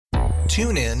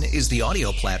TuneIn is the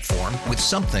audio platform with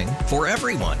something for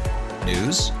everyone.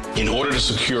 News. In order to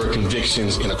secure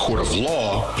convictions in a court of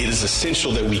law, it is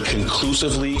essential that we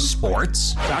conclusively.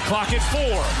 Sports. Shot clock at 4.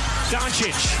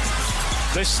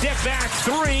 Doncic. The step back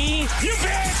 3. You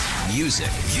bet. Music.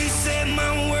 You set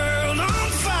my world on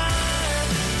fire.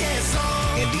 Yes,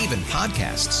 and even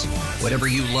podcasts. Whatever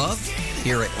you love,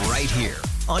 hear it right here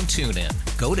on TuneIn.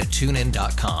 Go to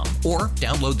TuneIn.com or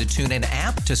download the TuneIn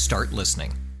app to start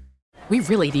listening. We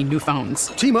really need new phones.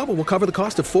 T-Mobile will cover the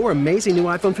cost of 4 amazing new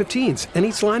iPhone 15s, and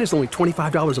each line is only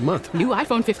 $25 a month. New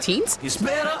iPhone 15s? it's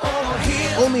better over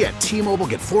here. Only at T-Mobile,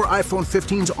 get 4 iPhone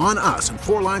 15s on us and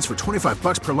 4 lines for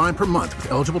 $25 per line per month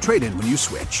with eligible trade-in when you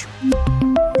switch.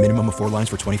 Minimum of 4 lines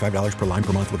for $25 per line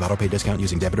per month with autopay discount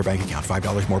using debit or bank account.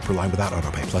 $5 more per line without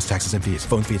autopay, plus taxes and fees.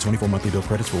 Phone fee at 24 monthly bill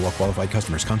credits for well-qualified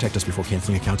customers. Contact us before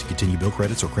canceling account to continue bill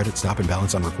credits or credit stop and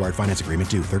balance on required finance agreement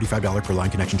due. $35 per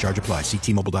line connection charge applies. See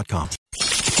T-Mobile.com. Good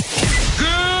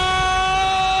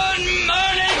morning.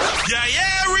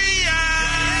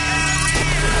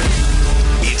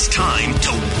 It's time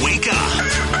to wake up.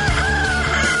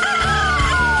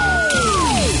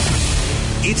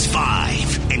 It's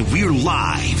 5, and we're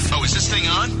live. Oh, is this thing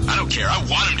on? I don't care. I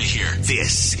want him to hear.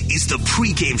 This is the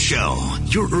Pregame Show,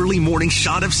 your early morning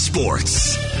shot of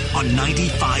sports on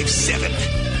 95.7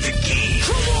 The Game.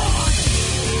 Come on.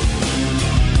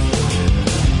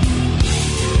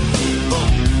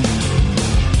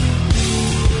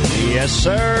 Yes,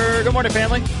 sir. Good morning,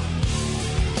 family.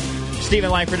 Steven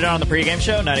Langford on the Pregame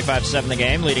Show, 95.7 The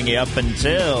Game, leading you up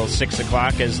until 6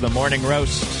 o'clock as the morning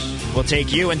roast will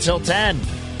take you until 10.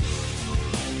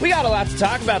 We got a lot to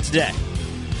talk about today.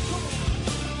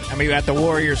 I mean, we got the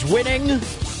Warriors winning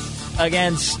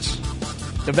against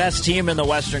the best team in the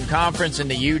Western Conference in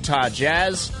the Utah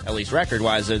Jazz. At least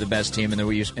record-wise, they're the best team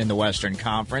in the Western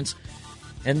Conference.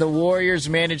 And the Warriors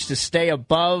managed to stay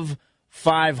above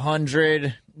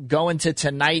 500 going to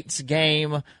tonight's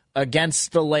game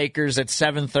against the Lakers at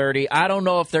 7:30. I don't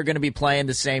know if they're going to be playing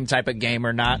the same type of game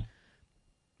or not,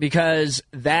 because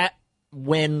that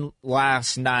win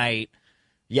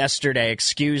yesterday,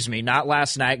 not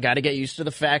last night. Got to get used to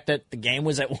the fact that the game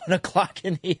was at 1 o'clock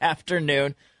in the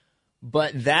afternoon.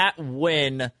 But that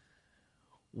win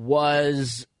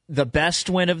was the best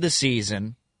win of the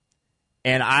season.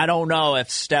 And I don't know if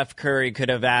Steph Curry could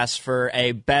have asked for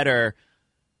a better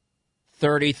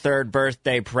 33rd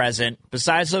birthday present.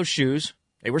 Besides those shoes,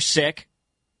 they were sick.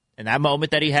 And that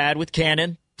moment that he had with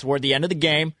Cannon toward the end of the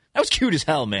game, that was cute as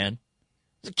hell, man. It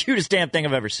was the cutest damn thing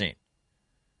I've ever seen.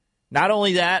 Not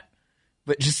only that,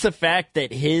 but just the fact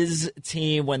that his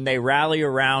team, when they rally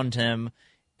around him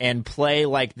and play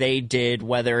like they did,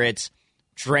 whether it's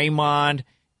Draymond,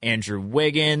 Andrew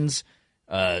Wiggins,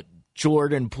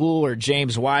 Jordan Poole, or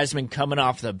James Wiseman coming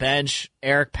off the bench,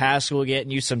 Eric Paschall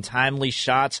getting you some timely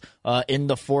shots in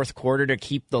the fourth quarter to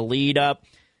keep the lead up.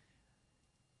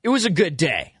 It was a good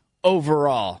day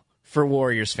overall for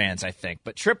Warriors fans, I think.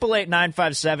 But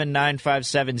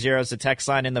 888-957-9570 is the text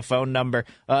line and the phone number.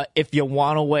 If you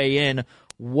want to weigh in,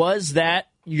 was that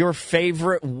your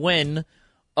favorite win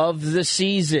of the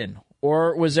season?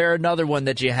 Or was there another one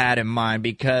that you had in mind?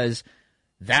 Because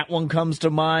that one comes to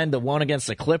mind. The one against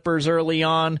the Clippers early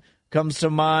on comes to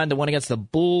mind. The one against the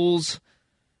Bulls,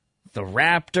 the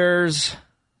Raptors,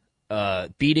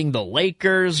 beating the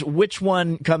Lakers. Which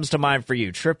one comes to mind for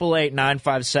you?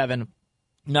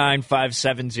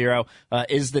 888-957-9570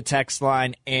 is the text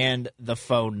line and the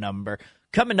phone number.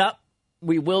 Coming up,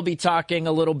 we will be talking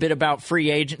a little bit about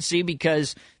free agency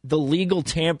because the legal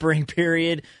tampering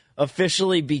period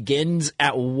officially begins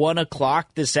at 1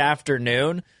 o'clock this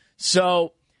afternoon.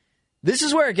 So this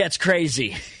is where it gets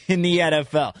crazy in the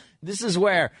NFL. This is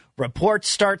where reports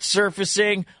start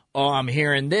surfacing. Oh, I'm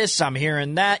hearing this, I'm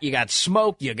hearing that. You got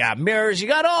smoke, you got mirrors, you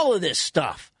got all of this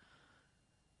stuff.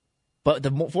 But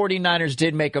the 49ers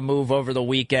did make a move over the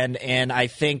weekend, and I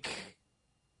think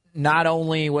not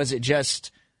only was it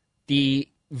just the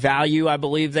value I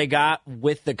believe they got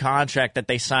with the contract that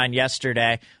they signed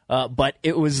yesterday, but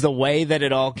it was the way that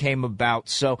it all came about.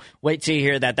 So wait till you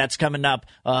hear that. That's coming up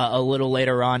a little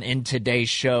later on in today's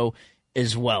show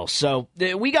as well. So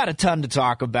we got a ton to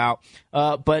talk about,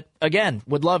 but again,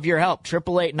 would love your help.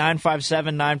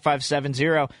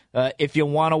 888-957-9570 if you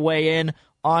want to weigh in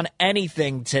on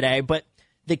anything today. But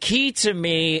the key to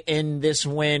me in this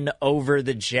win over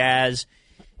the Jazz,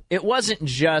 it wasn't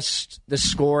just the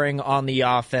scoring on the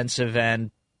offensive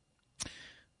end,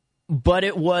 but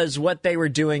it was what they were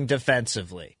doing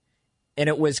defensively. And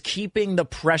it was keeping the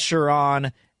pressure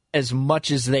on as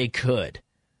much as they could.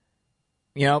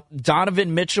 You know,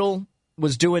 Donovan Mitchell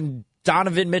was doing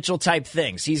Donovan Mitchell type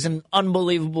things. He's an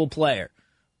unbelievable player.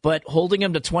 But holding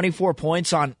him to 24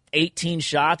 points on 18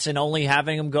 shots and only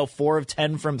having him go 4 of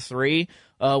 10 from 3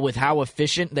 with how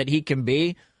efficient that he can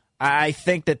be, I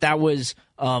think that was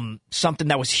something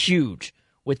that was huge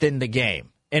within the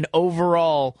game. And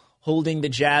overall, holding the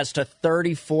Jazz to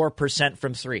 34%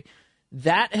 from 3.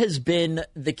 That has been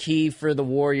the key for the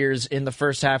Warriors in the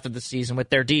first half of the season with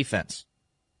their defense.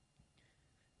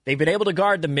 They've been able to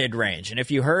guard the mid-range. And if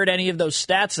you heard any of those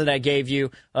stats that I gave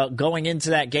you going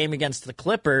into that game against the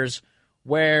Clippers,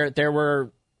 where there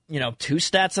were, 2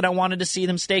 stats that I wanted to see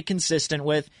them stay consistent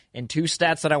with and 2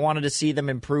 stats that I wanted to see them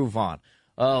improve on.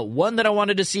 One that I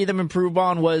wanted to see them improve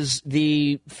on was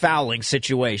the fouling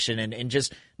situation and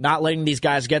just not letting these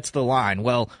guys get to the line.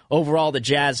 Well, overall, the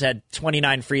Jazz had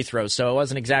 29 free throws, so it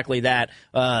wasn't exactly that.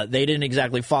 They didn't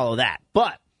exactly follow that.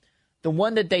 But the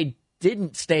one that they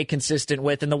didn't stay consistent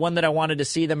with, and the one that I wanted to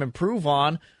see them improve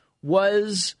on,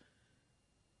 was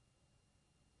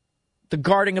the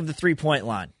guarding of the three-point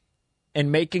line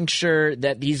and making sure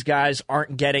that these guys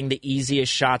aren't getting the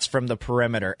easiest shots from the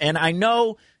perimeter. And I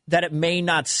know that it may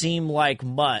not seem like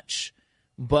much,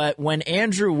 but when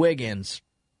Andrew Wiggins,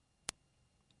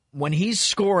 when he's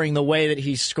scoring the way that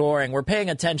he's scoring, we're paying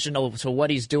attention to what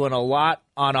he's doing a lot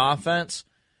on offense,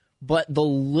 but the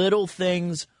little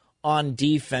things on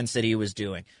defense that he was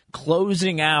doing,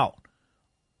 closing out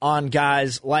on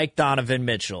guys like Donovan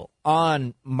Mitchell,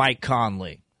 on Mike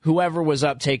Conley, whoever was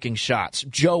up taking shots,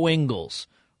 Joe Ingles,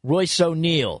 Royce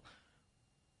O'Neal,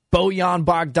 Bojan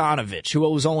Bogdanovic, who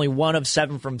was only 1 of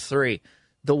 7 from 3.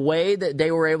 The way that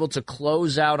they were able to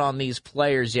close out on these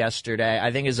players yesterday,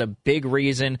 I think, is a big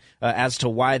reason as to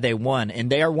why they won. And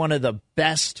they are one of the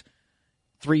best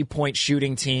three-point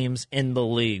shooting teams in the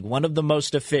league, one of the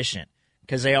most efficient,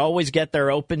 because they always get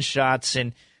their open shots.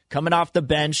 And coming off the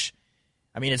bench,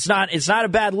 I mean, it's not a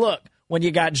bad look when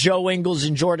you got Joe Ingles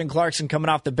and Jordan Clarkson coming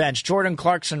off the bench. Jordan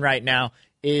Clarkson right now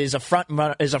is a front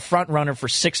runner for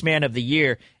 6th Man of the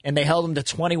Year, and they held him to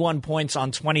 21 points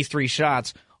on 23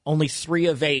 shots, only 3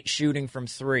 of 8 shooting from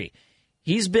 3.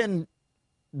 He's been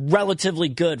relatively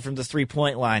good from the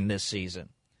three-point line this season.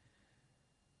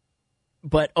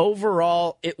 But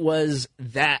overall, it was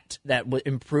that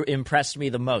impressed me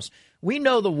the most. We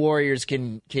know the Warriors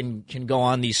can go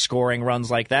on these scoring runs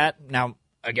like that. Now,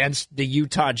 against the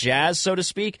Utah Jazz, so to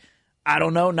speak, I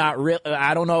don't know.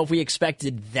 I don't know if we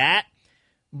expected that.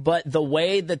 But the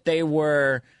way that they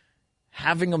were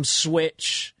having them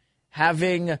switch,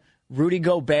 having Rudy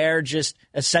Gobert just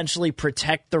essentially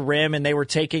protect the rim, and they were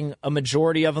taking a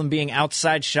majority of them being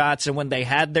outside shots, and when they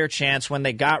had their chance, when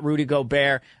they got Rudy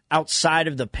Gobert outside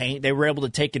of the paint, they were able to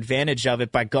take advantage of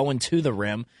it by going to the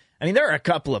rim. I mean, there are a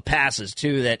couple of passes,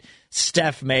 too, that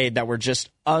Steph made that were just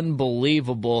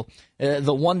unbelievable.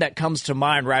 The one that comes to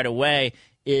mind right away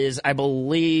is, I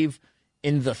believe,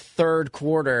 in the third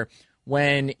quarter,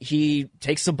 when he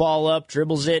takes the ball up,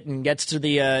 dribbles it, and gets to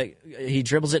he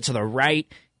dribbles it to the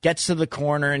right, gets to the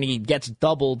corner, and he gets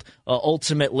doubled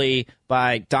ultimately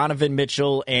by Donovan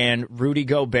Mitchell and Rudy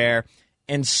Gobert.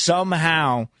 And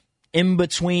somehow, in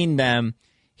between them,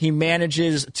 he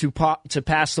manages to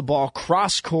pass the ball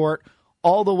cross-court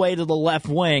all the way to the left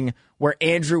wing, where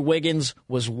Andrew Wiggins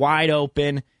was wide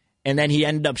open, and then he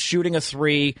ended up shooting a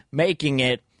 3, making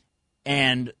it,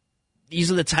 and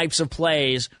these are the types of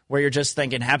plays where you're just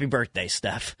thinking, happy birthday,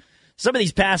 Steph. Some of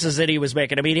these passes that he was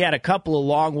making, I mean, he had a couple of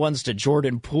long ones to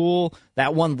Jordan Poole,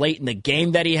 that one late in the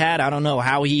game that he had. I don't know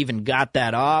how he even got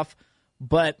that off,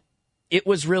 but it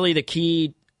was really the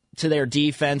key to their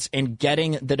defense and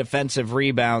getting the defensive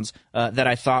rebounds that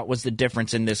I thought was the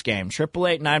difference in this game.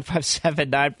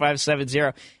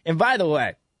 888-957-9570. And by the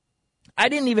way, I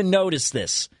didn't even notice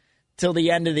this till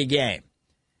the end of the game,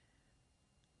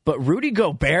 but Rudy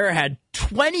Gobert had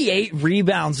 28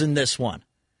 rebounds in this one.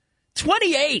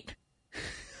 28!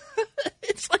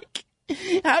 It's like,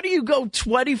 how do you go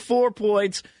 24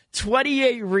 points,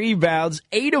 28 rebounds,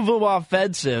 8 of them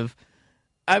offensive?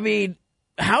 I mean,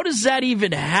 how does that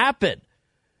even happen?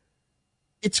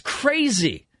 It's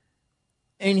crazy.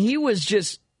 And he was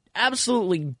just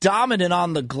absolutely dominant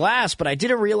on the glass, but I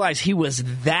didn't realize he was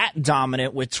that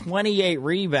dominant with 28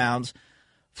 rebounds.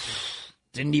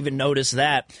 Didn't even notice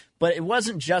that. But it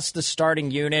wasn't just the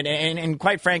starting unit. And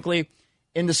quite frankly,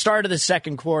 in the start of the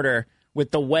second quarter,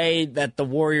 with the way that the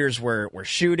Warriors were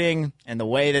shooting and the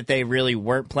way that they really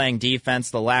weren't playing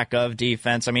defense, the lack of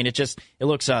defense, I mean, it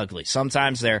looks ugly.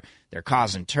 Sometimes they're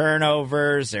causing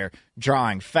turnovers, they're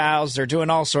drawing fouls, they're doing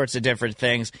all sorts of different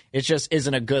things. It just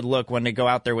isn't a good look when they go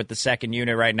out there with the second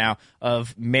unit right now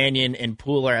of Mannion and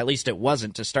Poole, or at least it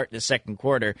wasn't to start the second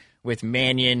quarter with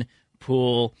Mannion,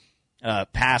 Poole,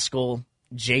 Pascal,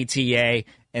 JTA,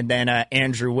 and then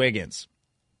Andrew Wiggins.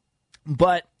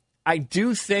 But I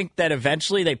do think that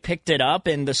eventually they picked it up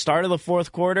in the start of the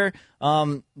fourth quarter.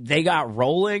 They got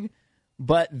rolling,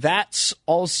 but that's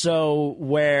also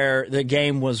where the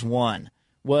game was won,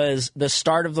 was the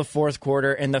start of the fourth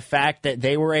quarter and the fact that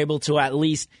they were able to at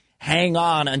least hang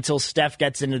on until Steph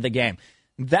gets into the game.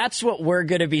 That's what we're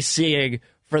going to be seeing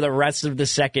for the rest of the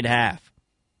second half.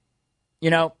 You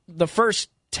know, the first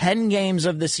 10 games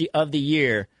of the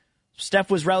year, Steph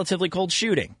was relatively cold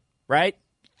shooting, right?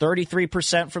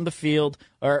 33% from the field,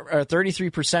 or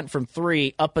 33% from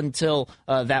three up until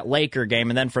that Laker game.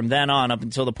 And then from then on, up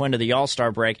until the point of the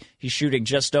All-Star break, he's shooting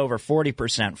just over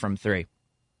 40% from three.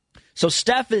 So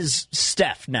Steph is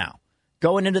Steph now.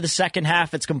 Going into the second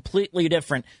half, it's completely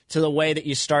different to the way that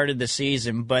you started the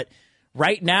season. But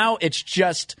right now, it's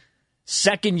just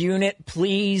second unit,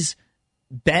 please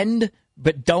bend,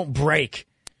 but don't break.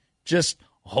 Just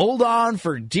hold on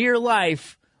for dear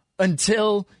life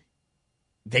until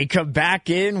they come back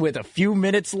in with a few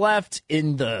minutes left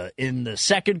in the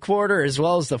second quarter as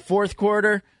well as the fourth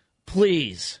quarter.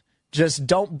 Please, just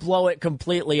don't blow it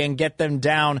completely and get them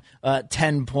down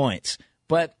 10 points.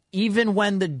 But even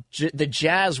when the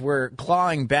Jazz were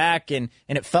clawing back and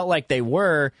it felt like they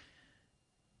were,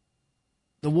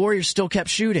 the Warriors still kept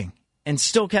shooting and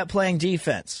still kept playing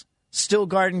defense, still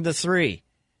guarding the three.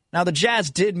 Now, the Jazz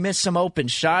did miss some open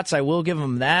shots. I will give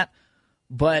them that.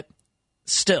 But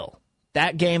still,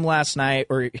 that game last night,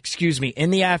 or excuse me, in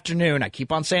the afternoon, I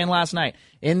keep on saying last night,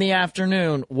 in the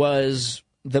afternoon was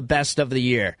the best of the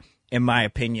year, in my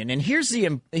opinion. And here's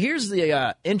the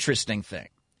interesting thing.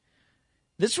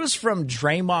 This was from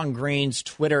Draymond Green's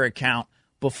Twitter account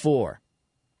before.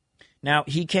 Now,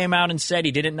 he came out and said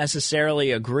he didn't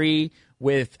necessarily agree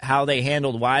with how they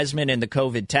handled Wiseman in the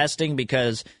COVID testing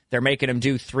because they're making him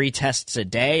do 3 tests a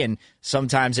day, and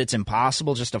sometimes it's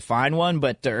impossible just to find one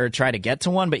or try to get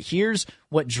to one. But here's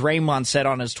what Draymond said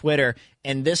on his Twitter,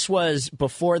 and this was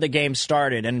before the game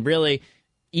started. And really,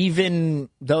 even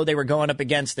though they were going up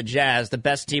against the Jazz, the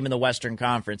best team in the Western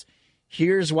Conference,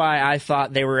 here's why I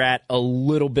thought they were at a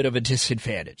little bit of a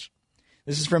disadvantage.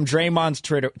 This is from Draymond's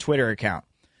Twitter account.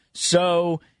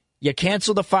 So you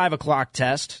cancel the 5 o'clock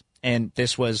test, and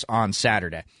this was on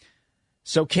Saturday.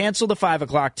 So cancel the 5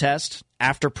 o'clock test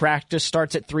after practice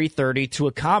starts at 3:30 to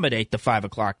accommodate the 5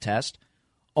 o'clock test,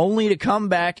 only to come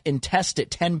back and test at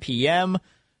 10 p.m.,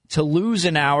 to lose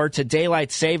an hour to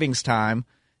daylight savings time,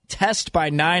 test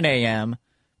by 9 a.m.,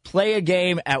 play a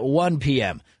game at 1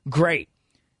 p.m. Great.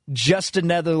 Just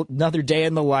another day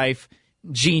in the life.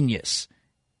 Genius.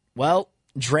 Well,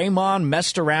 Draymond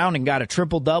messed around and got a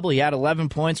triple-double. He had 11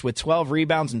 points with 12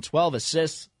 rebounds and 12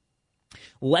 assists.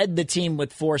 Led the team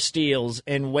with 4 steals,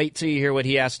 and wait till you hear what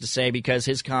he has to say because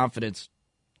his confidence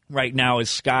right now is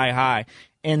sky high.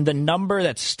 And the number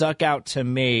that stuck out to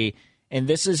me, and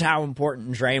this is how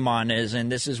important Draymond is, and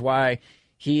this is why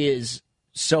he is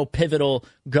so pivotal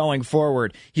going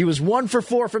forward. He was 1 for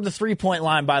 4 from the three-point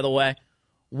line, by the way.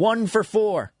 1 for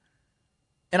 4.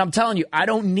 And I'm telling you, I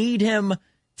don't need him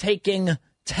taking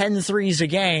 10 threes a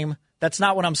game. That's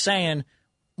not what I'm saying.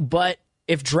 But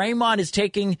if Draymond is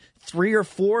taking 3 or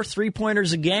 4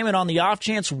 three-pointers a game and on the off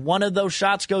chance one of those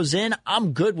shots goes in,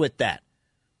 I'm good with that.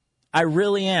 I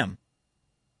really am.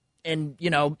 And, you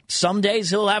know, some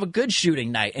days he'll have a good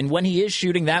shooting night. And when he is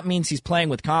shooting, that means he's playing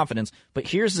with confidence. But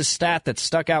here's the stat that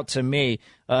stuck out to me,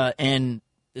 and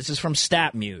this is from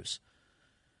StatMuse.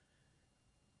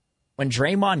 When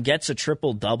Draymond gets a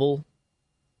triple-double,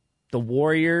 the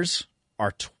Warriors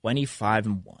are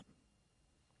 25-1.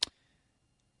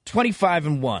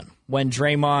 25-1 when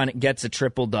Draymond gets a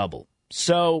triple-double.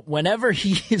 So whenever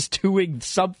he is doing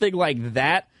something like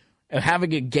that,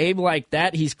 having a game like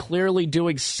that, he's clearly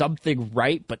doing something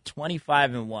right, but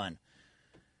 25-1.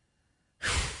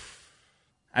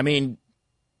 I mean,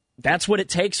 that's what it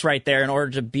takes right there in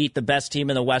order to beat the best team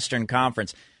in the Western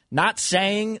Conference. Not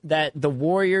saying that the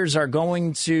Warriors are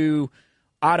going to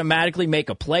automatically make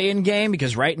a play-in game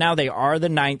because right now they are the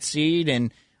 9th seed,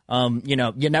 and you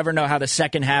know, you never know how the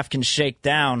second half can shake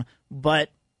down. But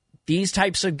these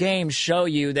types of games show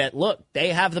you that, look,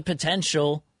 they have the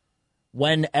potential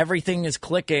when everything is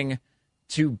clicking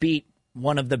to beat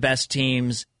one of the best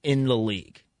teams in the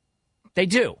league. They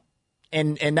do.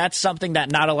 And that's something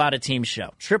that not a lot of teams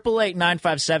show.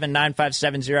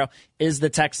 888-957-9570 is the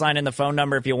text line and the phone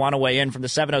number if you want to weigh in from the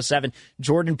 707.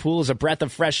 Jordan Poole is a breath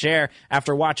of fresh air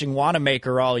after watching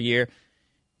Wanamaker all year.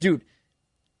 Dude,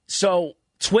 so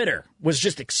Twitter was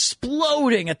just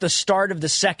exploding at the start of the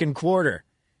second quarter.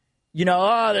 You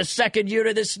know, the second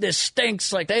unit, this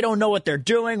stinks. Like, they don't know what they're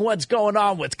doing. What's going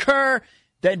on with Kerr?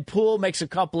 then Poole makes a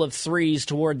couple of threes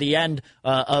toward the end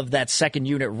of that second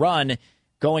unit run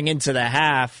going into the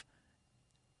half,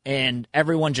 and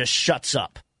everyone just shuts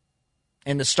up.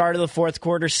 In the start of the fourth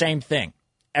quarter, same thing.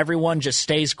 Everyone just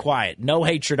stays quiet. No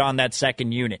hatred on that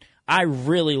second unit. I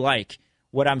really like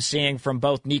what I'm seeing from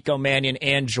both Nico Mannion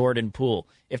and Jordan Poole.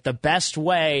 If the best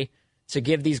way to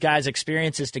give these guys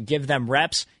experience is to give them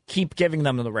reps, keep giving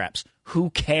them the reps. Who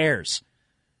cares?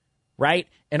 Right?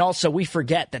 And also, we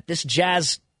forget that this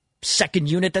Jazz second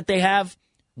unit that they have,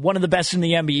 one of the best in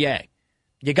the NBA.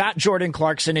 You got Jordan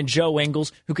Clarkson and Joe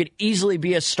Ingles, who could easily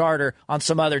be a starter on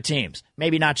some other teams.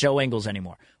 Maybe not Joe Ingles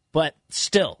anymore. But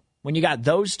still, when you got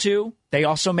those two, they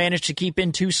also managed to keep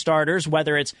in two starters,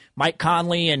 whether it's Mike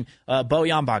Conley and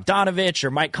Bojan Bogdanovic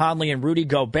or Mike Conley and Rudy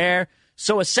Gobert.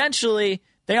 So essentially,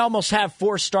 they almost have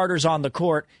four starters on the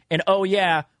court. And oh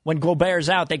yeah, when Gobert's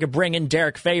out, they could bring in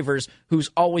Derek Favors,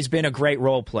 who's always been a great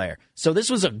role player. So this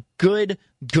was a good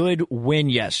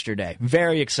win yesterday.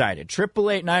 Very excited.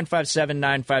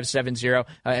 888-957-9570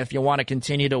 if you want to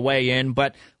continue to weigh in.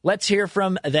 But let's hear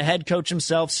from the head coach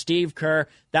himself, Steve Kerr.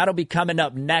 That'll be coming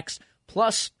up next.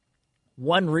 Plus,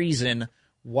 one reason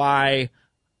why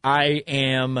I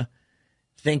am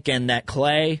thinking that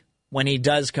Klay, when he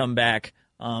does come back,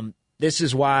 this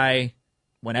is why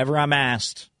whenever I'm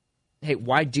asked, hey,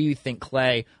 why do you think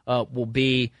Klay will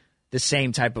be the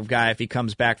same type of guy if he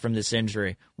comes back from this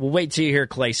injury? We'll wait till you hear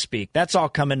Klay speak. That's all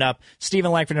coming up.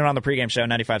 Steven Langford on the pregame show,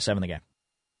 95.7 The Game.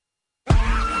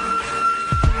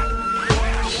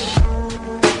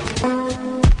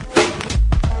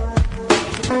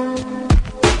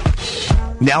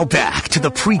 Now back to the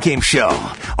pregame show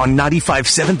on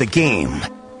 95.7 The Game.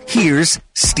 Here's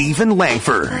Steven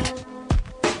Langford.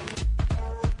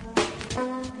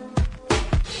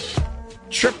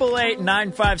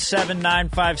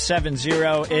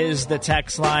 888-957-9570 is the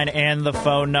text line and the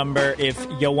phone number if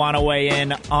you want to weigh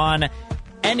in on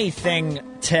anything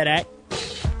today.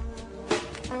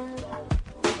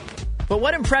 But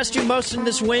what impressed you most in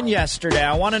this win yesterday?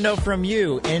 I want to know from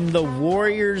you. In the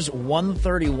Warriors'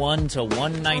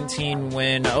 131-119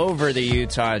 win over the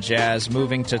Utah Jazz,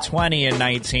 moving to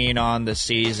 20-19 on the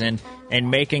season and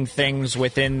making things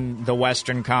within the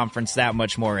Western Conference that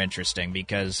much more interesting,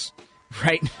 because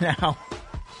right now,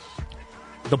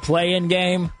 the play-in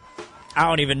game, I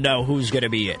don't even know who's going to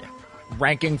be in it.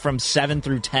 Ranking from 7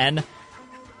 through 10,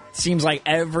 seems like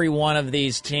every one of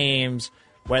these teams,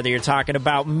 whether you're talking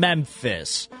about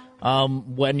Memphis,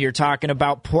 when you're talking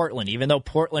about Portland, even though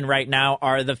Portland right now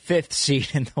are the 5th seed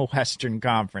in the Western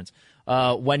Conference,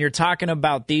 when you're talking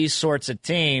about these sorts of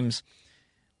teams,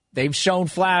 they've shown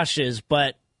flashes,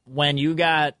 but when you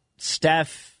got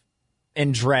Steph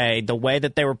and Dre, the way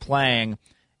that they were playing,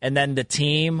 and then the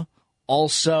team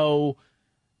also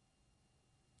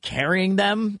carrying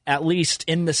them, at least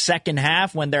in the second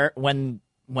half,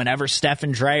 whenever Steph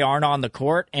and Dre aren't on the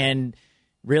court, and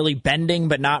really bending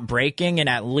but not breaking, and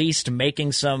at least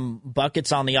making some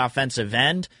buckets on the offensive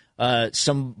end,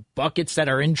 some buckets that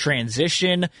are in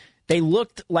transition. They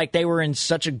looked like they were in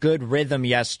such a good rhythm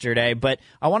yesterday, but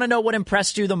I want to know what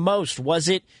impressed you the most. Was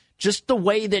it just the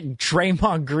way that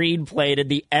Draymond Green played and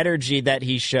the energy that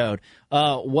he showed?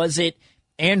 Was it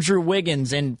Andrew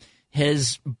Wiggins and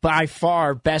his by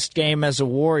far best game as a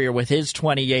Warrior with his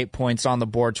 28 points on the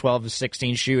board, 12 of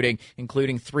 16 shooting,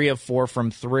 including 3 of 4 from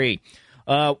 3?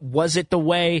 Was it the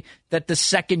way that the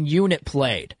second unit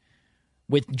played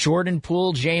with Jordan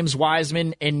Poole, James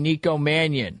Wiseman, and Nico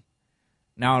Mannion?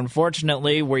 Now,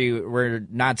 unfortunately, we're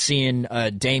not seeing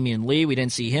Damian Lee. We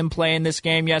didn't see him play in this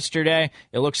game yesterday.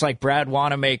 It looks like Brad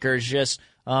Wanamaker is just,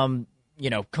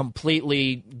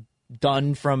 completely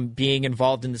done from being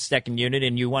involved in the second unit,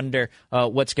 and you wonder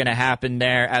what's going to happen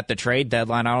there at the trade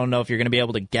deadline. I don't know if you're going to be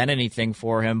able to get anything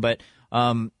for him, but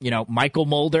Michael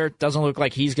Mulder doesn't look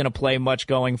like he's going to play much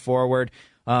going forward.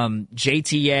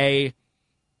 JTA,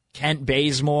 Kent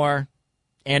Bazemore,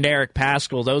 and Eric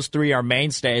Paschall, those three are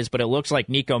mainstays, but it looks like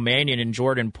Nico Mannion and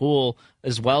Jordan Poole,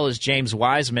 as well as James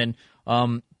Wiseman,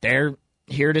 they're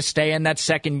here to stay in that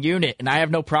second unit, and I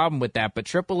have no problem with that. But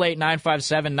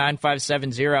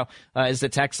 888-957-9570 is the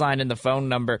text line and the phone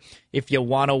number if you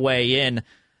want to weigh in.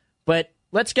 But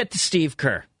let's get to Steve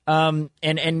Kerr. And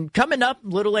coming up a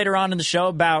little later on in the show,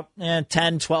 about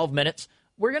 10, 12 minutes,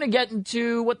 we're going to get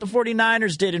into what the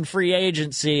 49ers did in free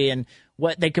agency and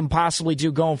what they can possibly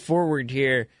do going forward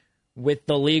here with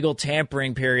the legal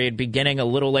tampering period beginning a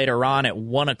little later on at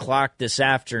 1 o'clock this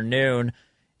afternoon.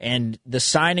 And the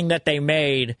signing that they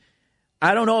made,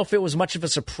 I don't know if it was much of a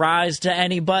surprise to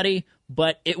anybody,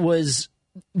 but it was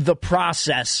the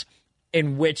process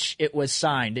in which he was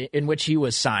signed.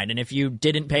 And if you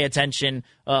didn't pay attention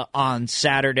on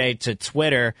Saturday to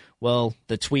Twitter, well,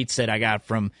 the tweets that I got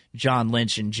from John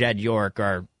Lynch and Jed York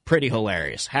are pretty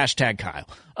hilarious. # Kyle.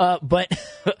 But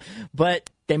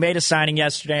they made a signing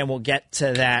yesterday, and we'll get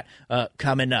to that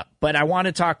coming up. But I want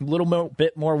to talk a little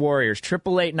bit more Warriors.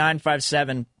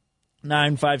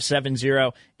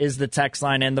 888-957-9570 is the text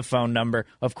line and the phone number,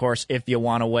 of course, if you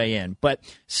want to weigh in. But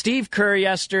Steve Kerr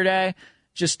yesterday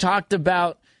just talked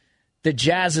about the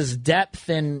Jazz's depth,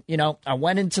 and, I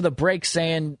went into the break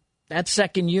saying that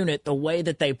second unit, the way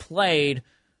that they played,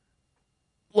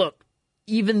 look,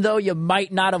 even though you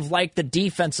might not have liked the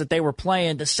defense that they were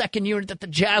playing, the second unit that the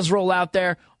Jazz roll out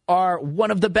there are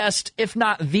one of the best, if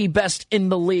not the best, in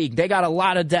the league. They got a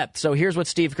lot of depth. So here's what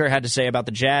Steve Kerr had to say about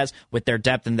the Jazz with their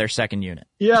depth in their second unit.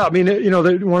 Yeah, I mean,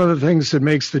 one of the things that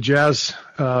makes the Jazz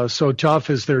so tough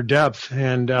is their depth.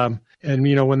 And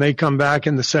when they come back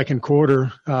in the second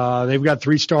quarter, they've got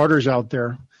 3 starters out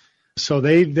there. So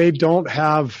they don't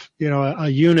have, a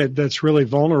unit that's really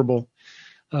vulnerable.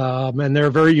 And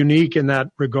they're very unique in that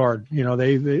regard.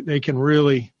 They can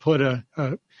really put a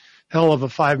hell of a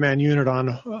 5-man unit on,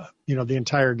 the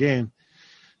entire game.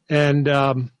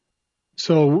 And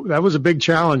so that was a big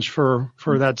challenge for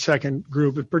that second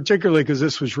group, particularly because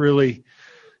this was really,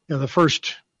 the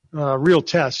first real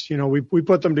test. We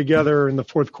put them together in the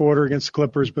fourth quarter against the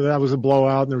Clippers, but that was a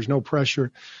blowout and there was no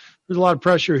pressure. There's a lot of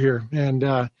pressure here. And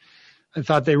I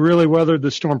thought they really weathered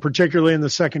the storm, particularly in the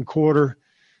second quarter.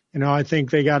 I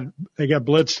think they got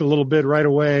blitzed a little bit right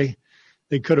away.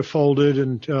 They could have folded,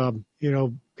 and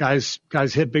guys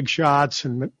hit big shots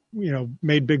and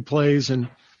made big plays and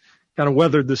kind of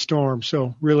weathered the storm.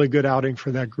 So really good outing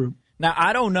for that group. Now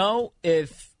I don't know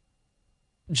if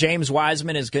James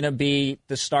Wiseman is going to be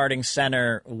the starting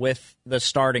center with the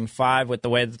starting 5 with the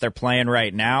way that they're playing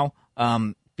right now,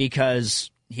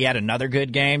 because he had another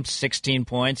good game, 16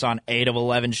 points on 8 of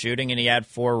 11 shooting, and he had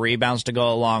 4 rebounds to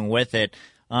go along with it.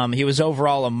 He was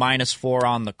overall a -4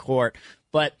 on the court.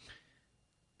 But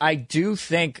I do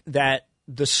think that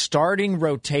the starting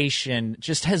rotation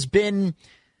just has been,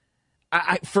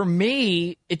 for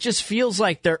me, it just feels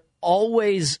like they're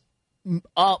always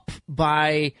up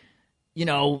by,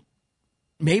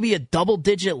 maybe a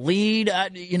double-digit lead,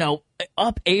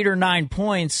 up 8 or 9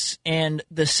 points. And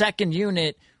the second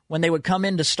unit, when they would come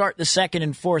in to start the second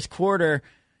and fourth quarter,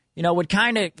 would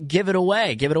kind of give it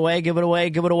away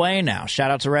now.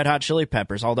 Shout out to Red Hot Chili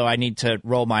Peppers, although I need to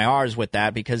roll my R's with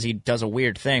that because he does a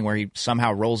weird thing where he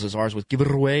somehow rolls his R's with give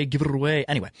it away.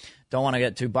 Anyway, don't want to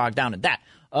get too bogged down in that.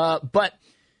 But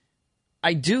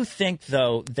I do think,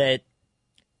 though, that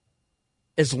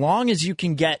as long as you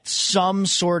can get some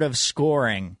sort of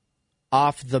scoring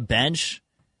off the bench,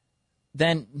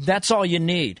 then that's all you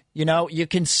need. You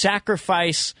can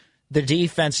sacrifice the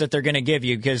defense that they're going to give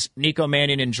you because Nico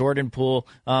Mannion and Jordan Poole,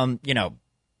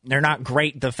 they're not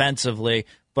great defensively,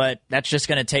 but that's just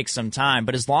going to take some time.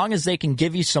 But as long as they can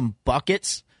give you some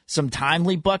buckets, some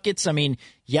timely buckets, I mean,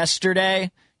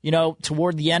 yesterday,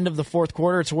 toward the end of the fourth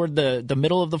quarter, toward the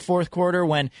middle of the fourth quarter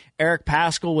when Eric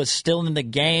Paschall was still in the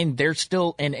game,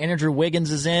 and Andrew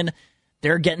Wiggins is in,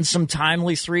 they're getting some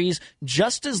timely threes.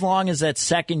 Just as long as that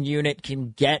second unit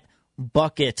can get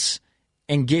buckets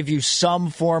and give you some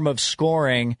form of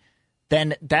scoring,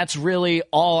 then that's really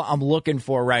all I'm looking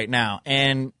for right now.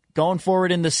 And going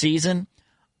forward in the season,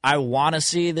 I want to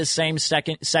see the same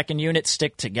second unit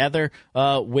stick together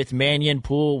with Mannion,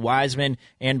 Poole, Wiseman,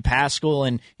 and Paschall.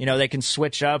 And, they can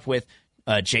switch up with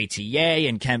JTA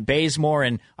and Kent Bazemore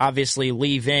and obviously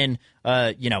leave in,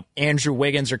 Andrew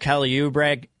Wiggins or Kelly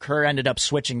Oubre. Kerr ended up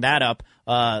switching that up.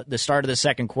 The start of the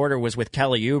second quarter was with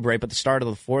Kelly Oubre, but the start of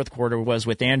the fourth quarter was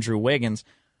with Andrew Wiggins.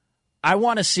 I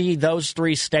want to see those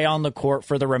 3 stay on the court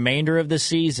for the remainder of the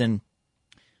season,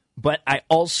 but I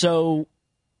also,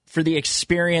 for the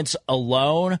experience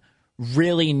alone,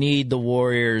 really need the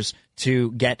Warriors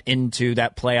to get into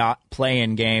that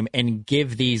play-in game and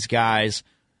give these guys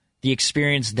the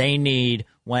experience they need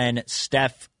when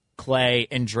Steph, Clay,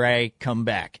 and Dre come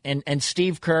back. And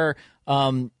Steve Kerr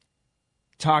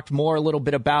talked more a little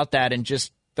bit about that and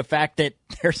just the fact that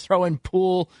they're throwing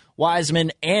Poole,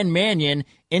 Wiseman, and Mannion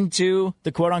into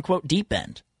the quote-unquote deep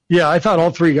end. Yeah, I thought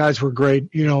all 3 guys were great.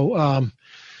 We're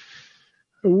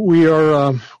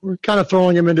kind of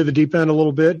throwing them into the deep end a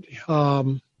little bit.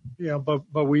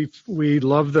 But we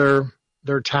love their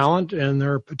talent and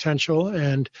their potential,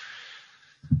 and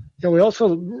we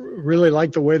also really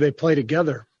like the way they play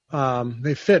together.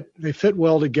 They fit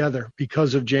well together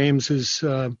because of James's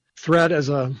threat as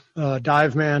a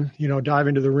dive man,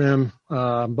 diving to the rim.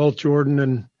 Both Jordan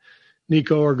and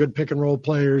Nico are good pick and roll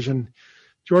players, and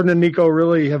Jordan and Nico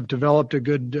really have developed a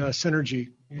good synergy,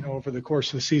 over the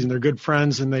course of the season. They're good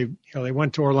friends, and they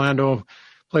went to Orlando,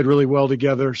 played really well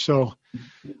together. So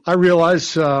I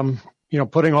realize,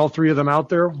 putting all three of them out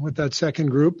there with that second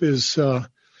group is,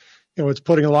 it's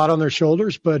putting a lot on their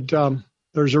shoulders, but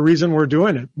there's a reason we're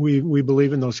doing it. We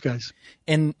believe in those guys.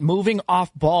 And moving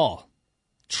off ball,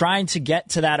 trying to get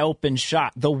to that open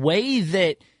shot, the way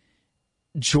that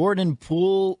Jordan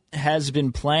Poole has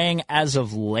been playing as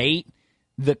of late,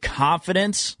 the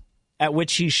confidence at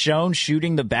which he's shown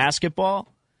shooting the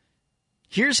basketball.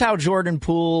 Here's how Jordan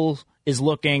Poole is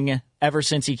looking ever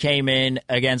since he came in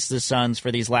against the Suns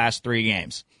for these last 3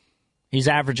 games. He's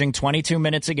averaging 22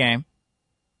 minutes a game,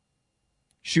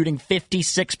 shooting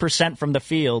 56% from the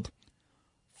field,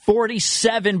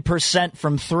 47%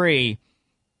 from 3,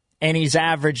 and he's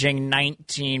averaging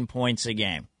 19 points a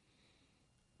game.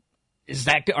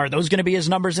 Are those going to be his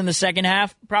numbers in the second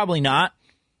half? Probably not.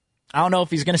 I don't know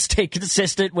if he's going to stay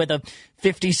consistent with a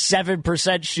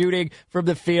 57% shooting from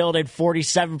the field and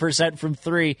 47% from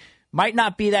 3. Might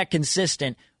not be that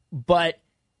consistent, but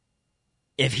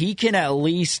if he can at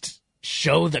least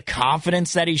show the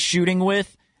confidence that he's shooting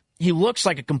with, he looks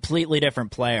like a completely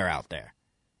different player out there.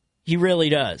 He really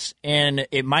does. And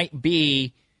it might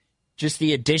be just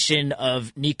the addition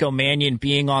of Nico Mannion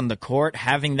being on the court,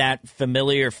 having that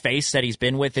familiar face that he's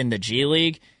been with in the G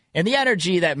League, and the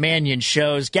energy that Mannion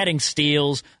shows, getting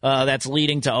steals, that's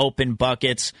leading to open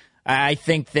buckets. I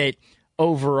think that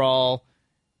overall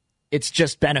it's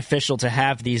just beneficial to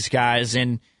have these guys.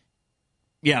 And,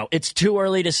 it's too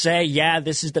early to say,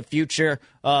 this is the future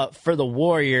for the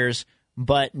Warriors.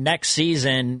 But next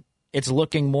season, it's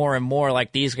looking more and more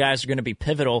like these guys are going to be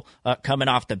pivotal coming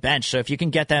off the bench. So if you can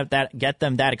get them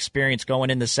that experience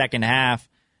going in the second half,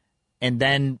 and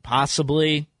then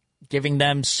possibly giving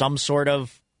them some sort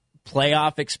of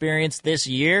playoff experience this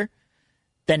year,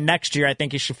 then next year I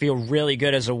think you should feel really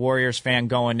good as a Warriors fan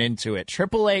going into it.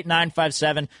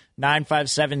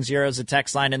 888-957-9570 is the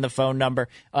text line and the phone number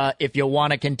if you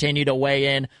want to continue to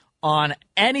weigh in on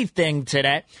anything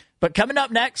today. But coming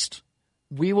up next,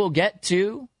 we will get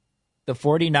to the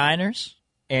 49ers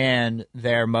and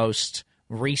their most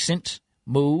recent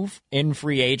move in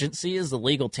free agency as the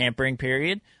legal tampering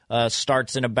period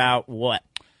starts in about,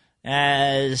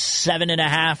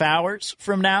 7.5 hours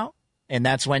from now. And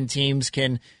that's when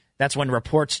that's when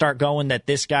reports start going that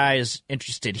this guy is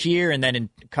interested here. And then in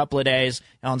a couple of days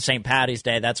on St. Paddy's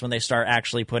Day, that's when they start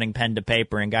actually putting pen to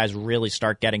paper and guys really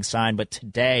start getting signed. But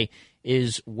today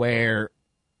is where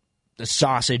the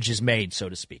sausage is made, so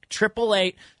to speak.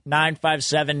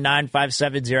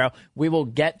 888-957-9570. We will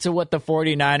get to what the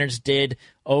 49ers did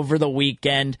over the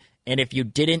weekend. And if you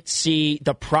didn't see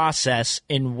the process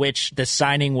in which the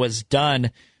signing was done,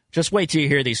 just wait till you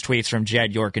hear these tweets from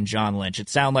Jed York and John Lynch. It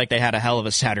sounded like they had a hell of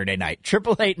a Saturday night.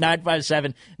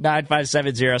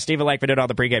 888-957-9570. Steven Langford did on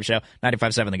the pregame show.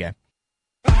 95.7 The Game.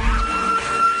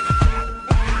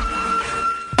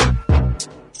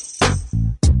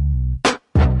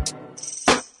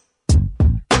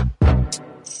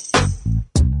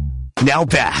 Now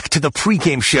back to the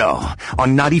pregame show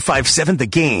on 95.7 The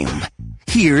Game.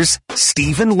 Here's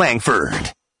Steven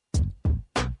Langford.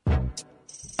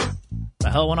 The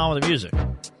hell went on with the music?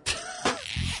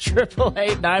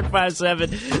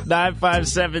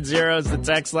 888-957-9570 is the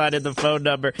text line and the phone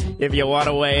number if you want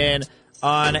to weigh in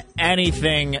on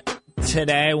anything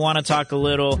today. I want to talk a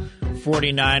little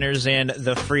 49ers and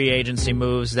the free agency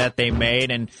moves that they made.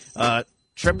 And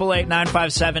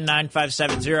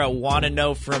 888-957-9570. Want to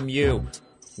know from you,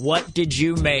 what did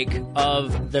you make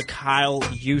of the Kyle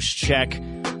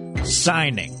Juszczyk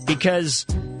signing? Because,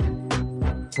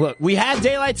 look, we had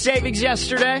daylight savings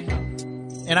yesterday,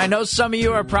 and I know some of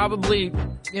you are probably,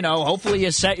 hopefully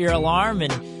you set your alarm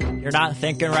and you're not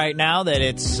thinking right now that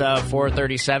it's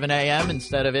 4:37 a.m.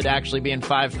 instead of it actually being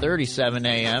 5:37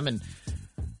 a.m. And,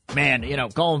 man,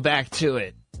 going back to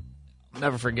it, I'll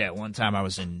never forget one time I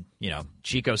was in,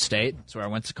 Chico State. That's where I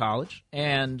went to college.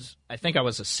 And I think I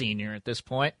was a senior at this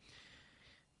point.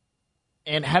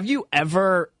 And have you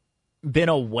ever been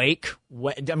awake?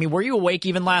 Were you awake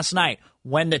even last night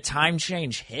when the time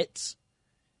change hits?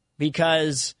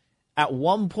 Because at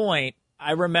one point,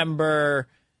 I remember,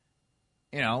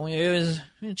 it was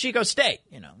in Chico State,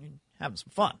 having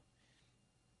some fun.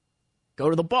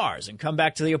 Go to the bars and come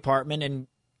back to the apartment and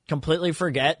completely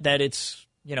forget that it's,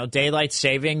 daylight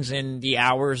savings and the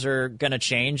hours are going to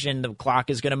change and the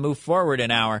clock is going to move forward an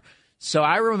hour. So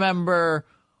I remember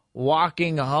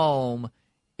walking home.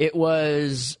 It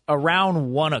was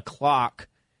around 1 o'clock.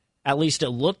 At least it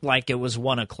looked like it was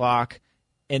 1 o'clock.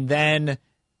 And then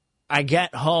I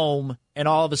get home and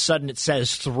all of a sudden it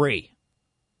says 3.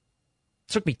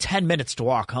 took me 10 minutes to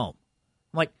walk home.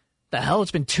 I'm like, the hell?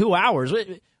 It's been 2 hours.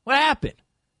 What happened?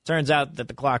 Turns out that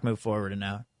the clock moved forward an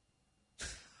hour.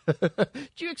 Did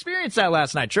you experience that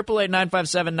last night?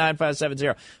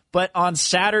 888-957-9570. But on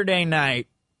Saturday night,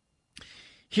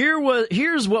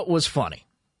 here's what was funny.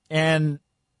 And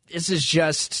this is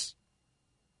just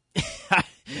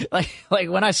like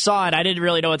when I saw it, I didn't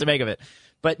really know what to make of it.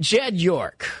 But Jed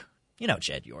York,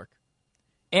 Jed York,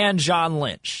 and John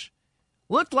Lynch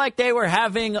looked like they were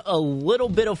having a little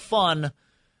bit of fun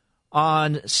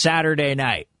on Saturday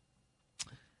night.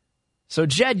 So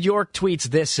Jed York tweets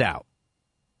this out.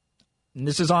 And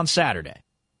this is on Saturday.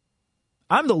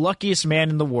 I'm the luckiest man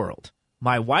in the world.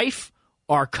 My wife,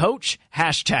 our coach,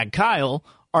 #Kyle,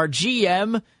 our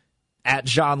GM,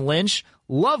 @John Lynch,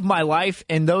 love my life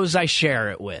and those I share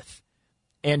it with.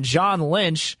 And John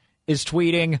Lynch is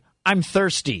tweeting, I'm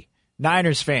thirsty.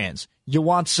 Niners fans, you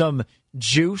want some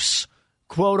juice,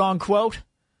 quote unquote?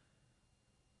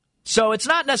 So it's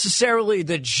not necessarily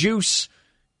the juice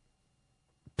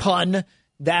pun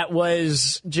that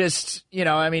was just,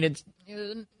 it's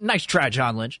nice try,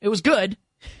 John Lynch. It was good.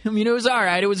 It was all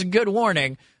right. It was a good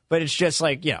warning, but it's just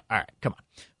like, all right, come on.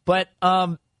 But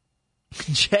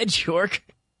Jed York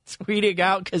tweeting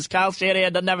out, because Kyle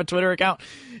Shanahan doesn't have a Twitter account,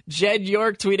 Jed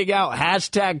York tweeting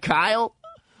out, #Kyle,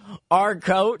 our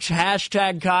coach,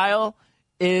 #Kyle,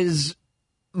 is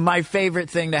my favorite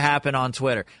thing to happen on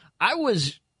Twitter. I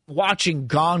was watching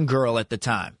Gone Girl at the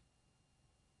time.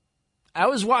 I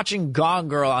was watching Gone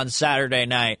Girl on Saturday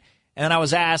night, and then I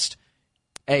was asked,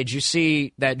 hey, did you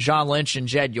see that John Lynch and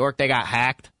Jed York, they got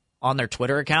hacked on their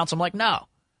Twitter accounts? I'm like, no.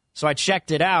 So I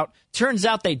checked it out. Turns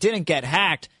out they didn't get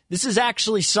hacked. This is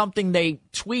actually something they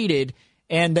tweeted,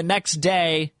 and the next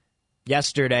day,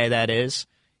 yesterday that is,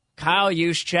 Kyle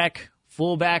Juszczyk,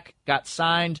 fullback, got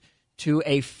signed to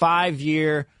a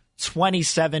 5-year,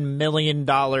 $27 million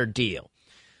deal.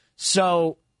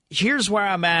 So here's where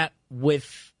I'm at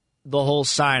with the whole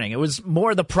signing. It was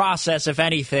more the process, if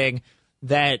anything,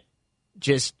 that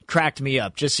just cracked me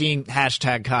up. Just seeing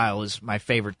 #Kyle is my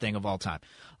favorite thing of all time.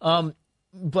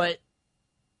 But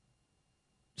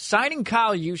signing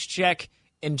Kyle Juszczyk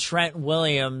and Trent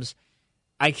Williams,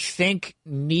 I think,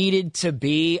 needed to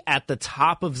be at the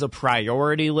top of the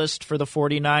priority list for the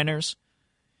 49ers.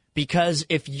 Because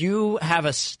if you have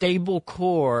a stable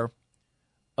core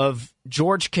of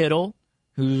George Kittle,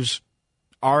 who's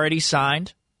already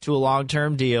signed to a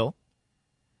long-term deal,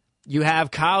 you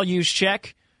have Kyle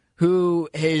Juszczyk, who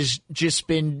has just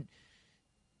been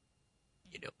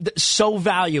so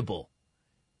valuable.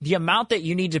 The amount that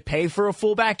you need to pay for a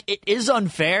fullback, it is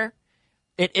unfair.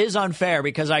 It is unfair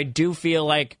because I do feel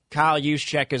like Kyle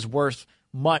Juszczyk is worth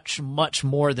much, much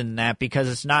more than that, because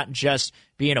it's not just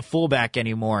being a fullback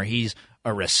anymore. He's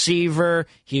a receiver.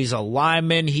 He's a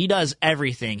lineman. He does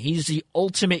everything. He's the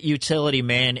ultimate utility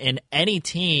man, and any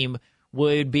team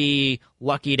would be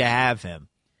lucky to have him.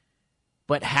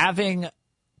 But having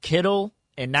Kittle,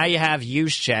 and now you have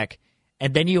Juszczyk,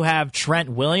 and then you have Trent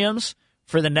Williams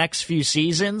for the next few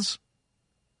seasons.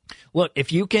 Look,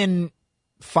 if you can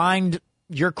find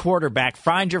your quarterback,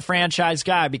 find your franchise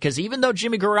guy, because even though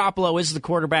Jimmy Garoppolo is the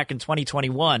quarterback in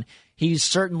 2021, he's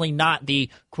certainly not the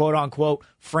quote-unquote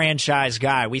franchise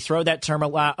guy. We throw that term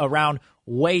around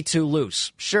way too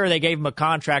loose. Sure, they gave him a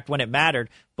contract when it mattered,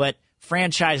 but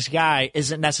franchise guy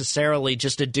isn't necessarily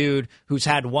just a dude who's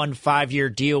had one 5-year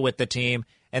deal with the team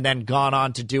and then gone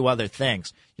on to do other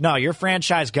things. No, your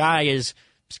franchise guy is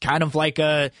kind of like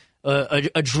a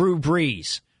Drew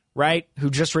Brees, right, who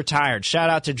just retired. Shout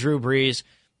out to Drew Brees.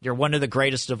 You're one of the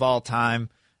greatest of all time.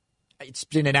 It's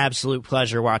been an absolute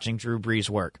pleasure watching Drew Brees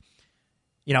work.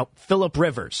 Phillip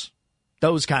Rivers,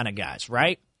 those kind of guys,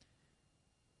 right?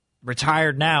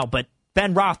 Retired now, but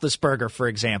Ben Roethlisberger, for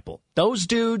example. Those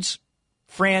dudes,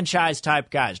 franchise-type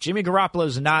guys. Jimmy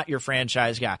Garoppolo's not your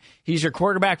franchise guy. He's your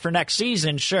quarterback for next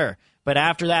season, sure, but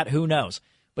after that, who knows?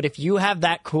 But if you have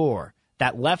that core,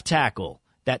 that left tackle,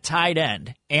 that tight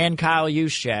end, and Kyle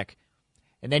Juszczyk,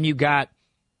 and then you got,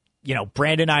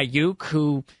 Brandon Ayuk,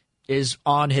 who is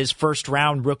on his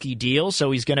first-round rookie deal,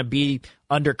 so he's going to be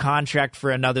under contract for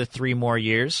another 3 more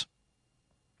years.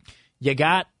 You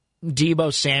got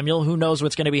Deebo Samuel. Who knows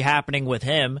what's going to be happening with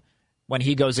him when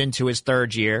he goes into his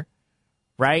 3rd year,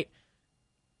 right?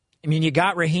 I mean, you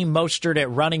got Raheem Mostert at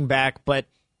running back, but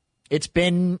it's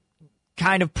been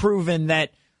kind of proven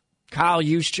that Kyle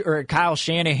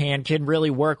Shanahan can really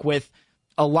work with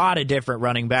a lot of different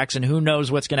running backs, and who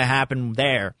knows what's going to happen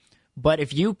there. But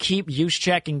if you keep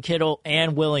Juszczyk and Kittle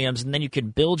and Williams, and then you can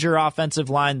build your offensive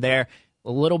line there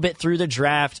a little bit through the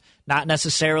draft, not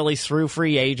necessarily through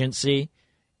free agency,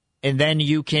 and then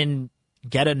you can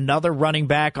get another running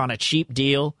back on a cheap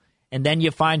deal, and then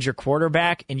you find your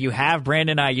quarterback and you have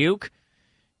Brandon Ayuk,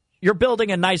 you're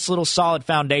building a nice little solid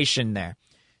foundation there.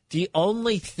 The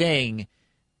only thing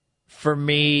for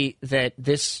me that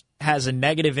this has a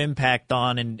negative impact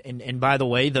on, and by the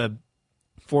way, the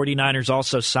 49ers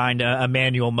also signed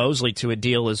Emmanuel Mosley to a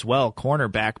deal as well,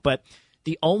 cornerback. But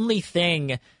the only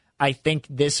thing I think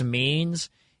this means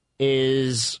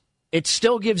is it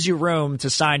still gives you room to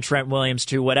sign Trent Williams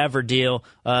to whatever deal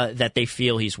that they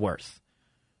feel he's worth.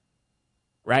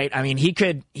 Right? I mean, he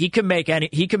could make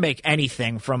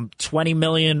anything from $20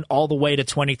 million all the way to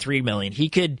 $23 million. He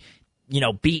could,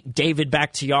 beat David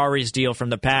Bakhtiari's deal from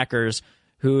the Packers,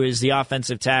 who is the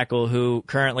offensive tackle who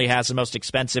currently has the most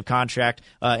expensive contract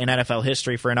in NFL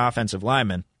history for an offensive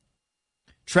lineman.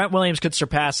 Trent Williams could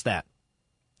surpass that.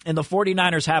 And the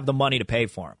 49ers have the money to pay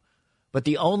for him. But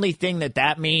the only thing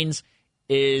that means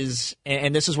is,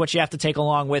 and this is what you have to take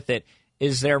along with it,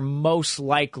 is they're most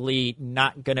likely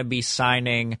not going to be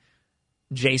signing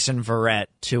Jason Verrett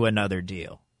to another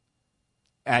deal.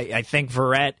 I think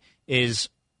Verrett is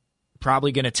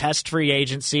probably going to test free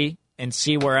agency and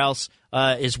see where else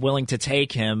is willing to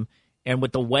take him. And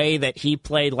with the way that he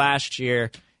played last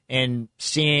year and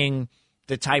seeing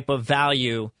the type of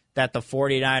value that the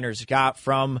 49ers got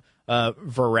from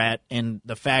Verrett and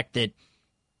the fact that,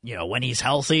 when he's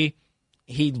healthy,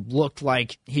 he looked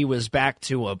like he was back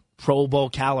to a Pro Bowl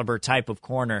caliber type of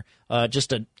corner,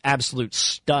 just an absolute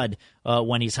stud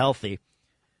when he's healthy.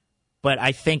 But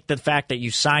I think the fact that you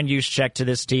signed Juszczyk to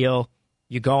this deal,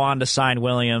 you go on to sign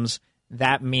Williams,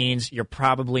 that means you're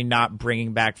probably not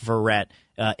bringing back Verrett,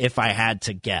 if I had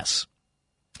to guess.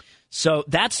 So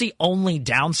that's the only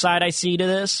downside I see to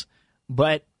this.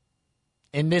 But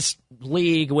in this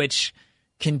league, which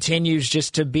continues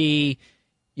just to be,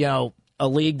 a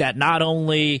league that not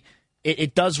only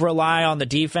it does rely on the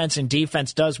defense, and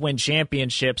defense does win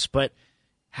championships, but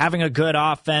having a good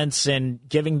offense and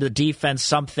giving the defense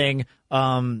something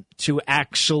to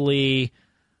actually,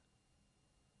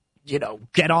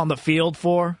 get on the field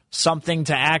for, something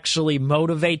to actually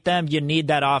motivate them, you need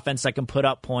that offense that can put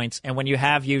up points. And when you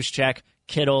have Juszczyk,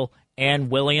 Kittle,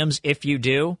 and Williams, if you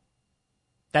do,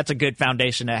 that's a good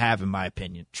foundation to have, in my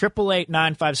opinion.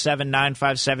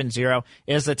 888-957-9570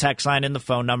 is the text line and the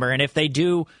phone number. And if they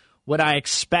do what I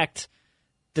expect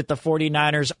that the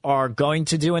 49ers are going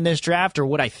to do in this draft, or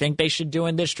what I think they should do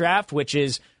in this draft, which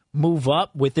is move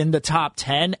up within the top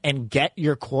 10 and get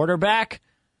your quarterback,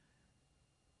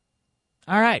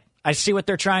 all right, I see what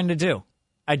they're trying to do.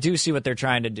 I do see what they're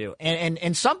trying to do.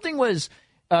 And something was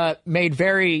made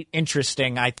very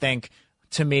interesting, I think,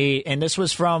 to me, and this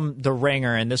was from The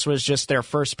Ringer, and this was just their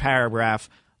first paragraph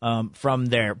from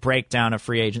their breakdown of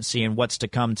free agency and what's to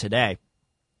come today.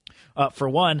 For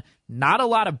one, not a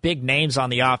lot of big names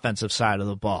on the offensive side of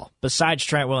the ball, besides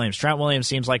Trent Williams. Trent Williams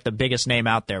seems like the biggest name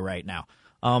out there right now,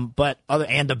 and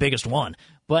the biggest one.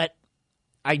 But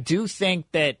I do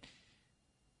think that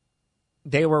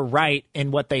they were right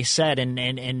in what they said,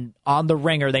 and on The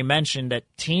Ringer, they mentioned that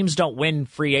teams don't win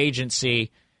free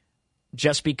agency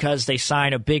just because they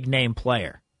sign a big-name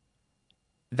player.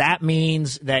 That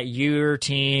means that your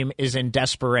team is in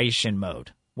desperation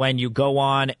mode when you go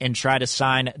on and try to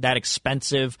sign that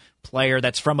expensive player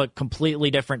that's from a completely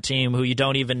different team who you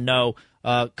don't even know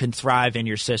can thrive in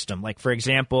your system. Like, for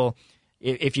example,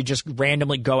 if you just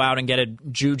randomly go out and get a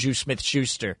Juju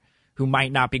Smith-Schuster who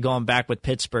might not be going back with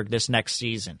Pittsburgh this next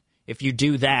season. If you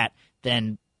do that,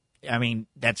 then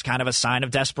that's kind of a sign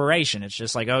of desperation. It's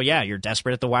just like, oh, yeah, you're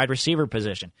desperate at the wide receiver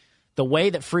position. The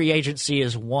way that free agency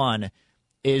is won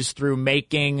is through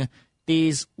making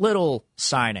these little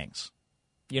signings,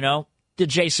 the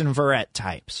Jason Verrett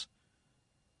types.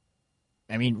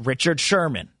 Richard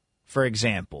Sherman, for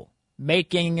example,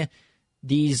 making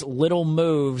these little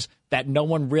moves that no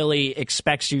one really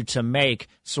expects you to make.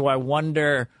 So I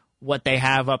wonder what they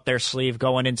have up their sleeve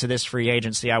going into this free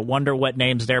agency. I wonder what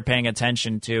names they're paying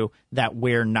attention to that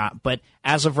we're not. But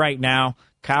as of right now,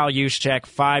 Kyle Juszczyk,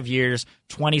 5 years,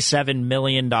 $27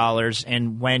 million.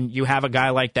 And when you have a guy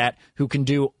like that who can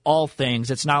do all things,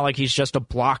 it's not like he's just a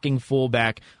blocking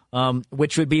fullback,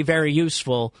 which would be very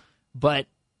useful, but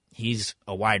he's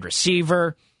a wide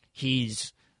receiver.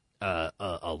 He's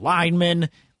a lineman.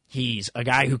 He's a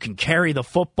guy who can carry the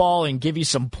football and give you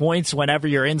some points whenever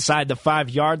you're inside the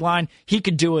 5-yard line. He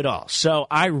could do it all. So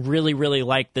I really, really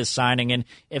like this signing. And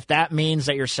if that means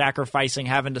that you're sacrificing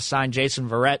having to sign Jason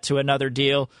Verrett to another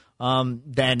deal,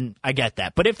 then I get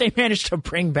that. But if they manage to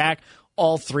bring back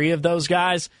all three of those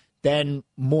guys, then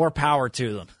more power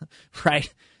to them,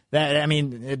 right?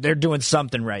 They're doing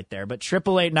something right there. But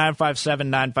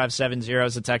 888-957-9570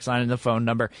 is the text line and the phone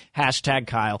number.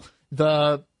 #Kyle.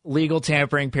 The legal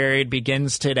tampering period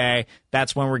begins today.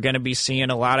 That's when we're going to be seeing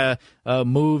a lot of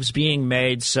moves being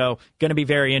made. So going to be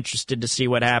very interested to see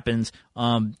what happens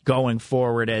going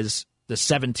forward, as the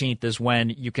 17th is when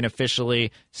you can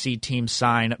officially see teams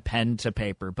sign pen to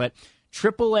paper. But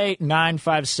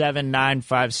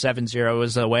 888-957-9570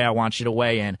 is the way I want you to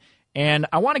weigh in. And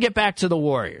I want to get back to the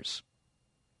Warriors,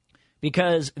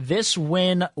 because this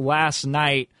win last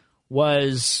night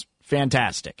was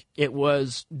fantastic. It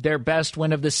was their best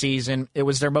win of the season. It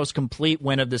was their most complete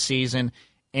win of the season.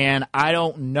 And I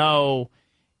don't know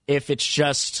if it's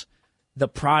just the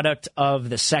product of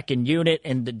the second unit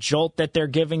and the jolt that they're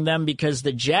giving them, because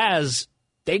the Jazz,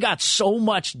 they got so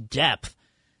much depth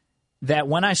that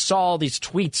when I saw all these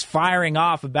tweets firing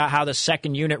off about how the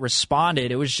second unit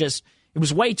responded, it was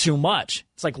way too much.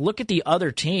 It's like, look at the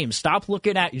other team. Stop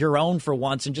looking at your own for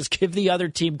once and just give the other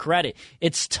team credit.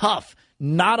 It's tough.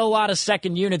 Not a lot of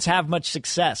second units have much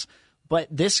success. But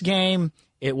this game,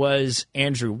 it was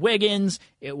Andrew Wiggins,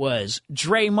 it was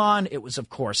Draymond, it was, of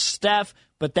course, Steph,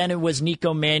 but then it was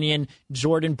Nico Mannion,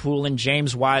 Jordan Poole, and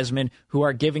James Wiseman, who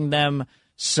are giving them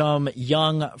some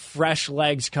young, fresh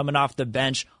legs coming off the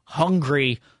bench,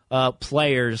 hungry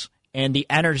players, and the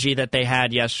energy that they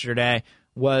had yesterday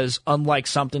was unlike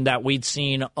something that we'd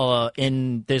seen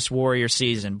in this Warrior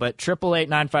season. But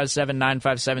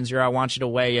 888-957-9570, I want you to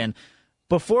weigh in.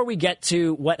 Before we get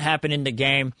to what happened in the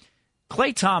game,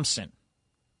 Klay Thompson,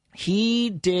 he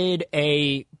did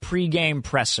a pregame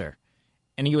presser,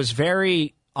 and he was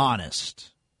very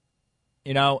honest,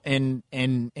 and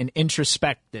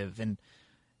introspective and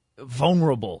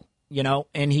vulnerable,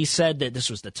 and he said that this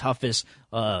was the toughest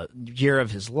year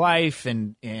of his life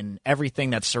and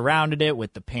everything that surrounded it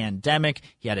with the pandemic.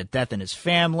 He had a death in his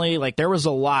family. Like, there was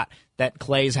a lot that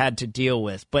Klay's had to deal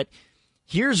with. But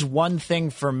here's one thing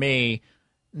for me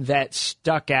that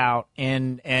stuck out,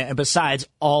 and besides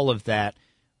all of that,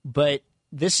 but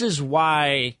this is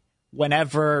why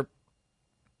whenever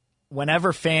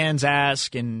fans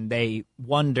ask and they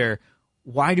wonder,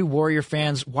 why are Warrior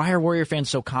fans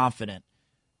so confident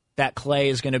that Klay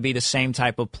is going to be the same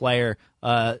type of player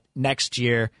next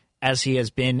year as he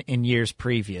has been in years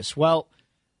previous? Well,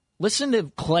 listen to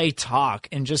Klay talk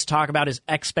and just talk about his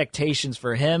expectations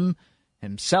for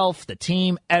himself, the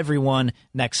team, everyone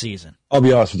next season. I'll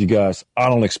be honest with you guys. I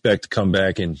don't expect to come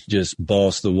back and just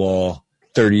boss the wall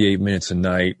 38 minutes a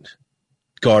night,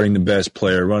 guarding the best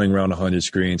player, running around 100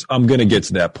 screens. I'm going to get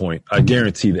to that point. I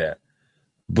guarantee that.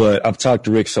 But I've talked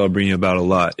to Rick Celebrini about it a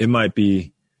lot. It might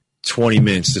be 20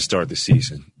 minutes to start the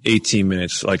season, 18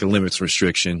 minutes, like a limits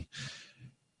restriction.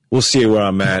 We'll see where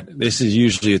I'm at. This is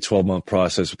usually a 12-month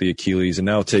process with the Achilles, and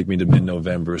that'll take me to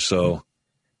mid-November. So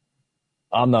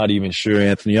I'm not even sure,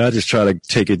 Anthony. I just try to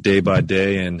take it day by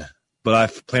day, but I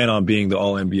plan on being the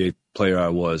all-NBA player I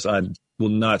was. I will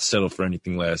not settle for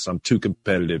anything less. I'm too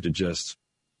competitive to just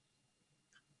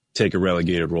take a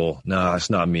relegated role. Nah, it's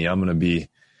not me. I'm going to be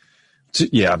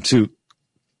I'm too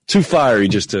fiery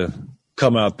just to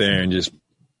come out there and just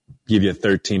give you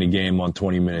 13 a game on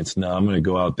 20 minutes. No, I'm going to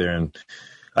go out there, and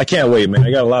I can't wait, man.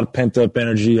 I got a lot of pent-up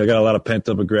energy. I got a lot of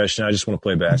pent-up aggression. I just want to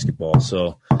play basketball.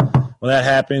 So when that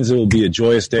happens, it will be a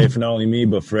joyous day for not only me,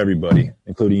 but for everybody,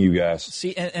 including you guys.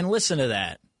 See, and listen to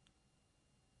that.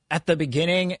 At the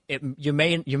beginning, you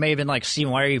may have been like,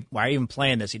 Steven, why are you even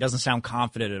playing this? He doesn't sound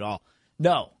confident at all.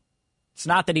 No, it's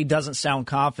not that he doesn't sound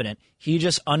confident. He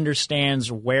just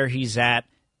understands where he's at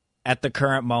the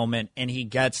current moment, and he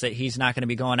gets that he's not going to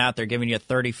be going out there giving you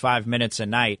 35 minutes a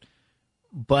night.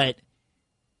 But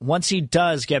once he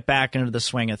does get back into the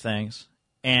swing of things,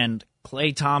 and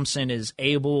Klay Thompson is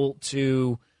able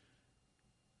to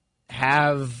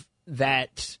have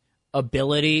that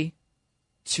ability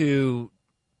to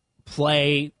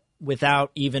play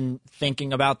without even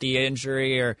thinking about the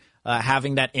injury or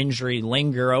having that injury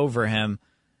linger over him,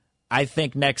 I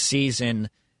think next season,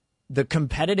 the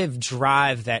competitive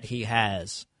drive that he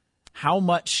has, how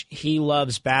much he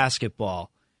loves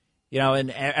basketball,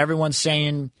 and everyone's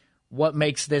saying, what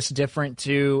makes this different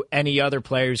to any other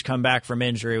players come back from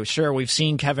injury? Sure, we've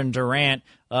seen Kevin Durant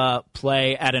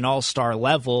play at an all-star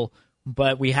level,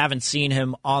 but we haven't seen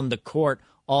him on the court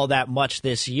all that much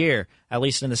this year, at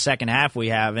least in the second half we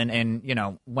have. And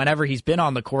whenever he's been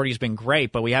on the court, he's been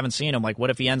great, but we haven't seen him. Like, what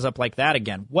if he ends up like that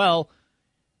again? Well,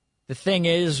 the thing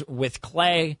is, with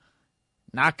Klay,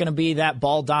 not going to be that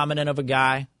ball dominant of a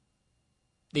guy.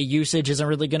 The usage isn't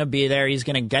really going to be there. He's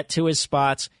going to get to his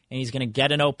spots, and he's going to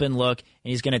get an open look,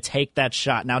 and he's going to take that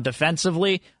shot. Now,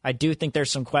 defensively, I do think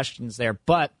there's some questions there,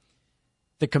 but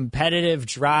the competitive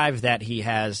drive that he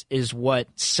has is what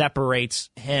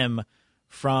separates him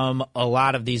from a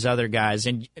lot of these other guys.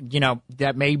 And,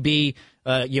 that may be,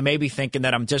 you may be thinking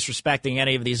that I'm disrespecting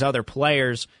any of these other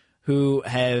players who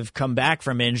have come back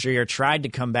from injury or tried to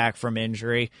come back from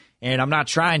injury. And I'm not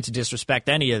trying to disrespect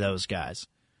any of those guys.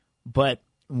 But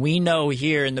we know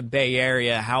here in the Bay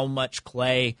Area how much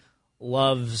Clay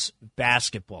loves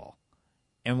basketball.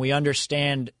 And we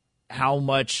understand how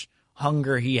much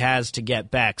hunger he has to get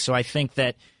back. So I think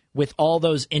that with all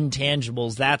those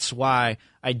intangibles, that's why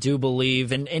I do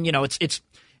believe, and it's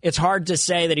hard to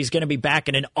say that he's going to be back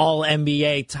at an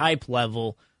all-NBA type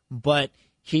level, but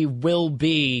he will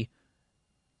be,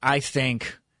 I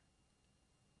think,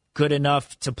 good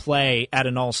enough to play at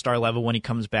an all-star level when he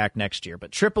comes back next year.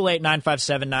 But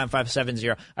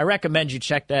 888-957-9570, I recommend you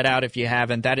check that out if you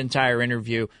haven't. That entire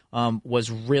interview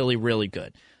was really, really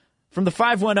good. From the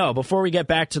 510, before we get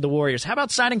back to the Warriors, how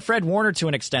about signing Fred Warner to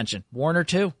an extension? Warner,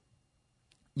 too.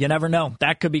 You never know.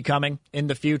 That could be coming in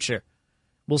the future.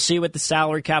 We'll see what the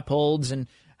salary cap holds and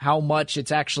how much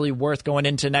it's actually worth going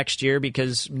into next year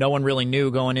because no one really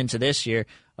knew going into this year.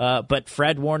 But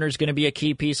Fred Warner is going to be a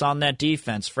key piece on that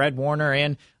defense. Fred Warner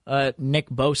and Nick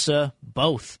Bosa,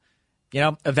 both.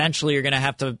 Eventually you're going to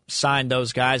have to sign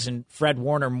those guys, and Fred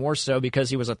Warner more so because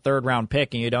he was a third-round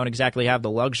pick, and you don't exactly have the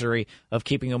luxury of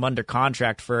keeping him under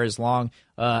contract for as long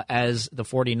as the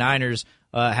 49ers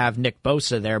have Nick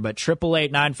Bosa there. But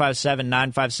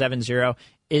 888-957-9570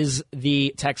 is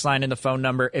the text line and the phone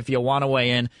number if you want to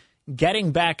weigh in.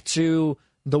 Getting back to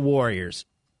the Warriors,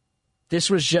 this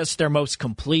was just their most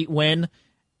complete win.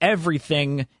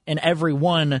 Everything and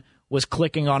everyone was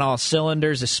clicking on all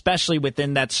cylinders, especially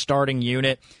within that starting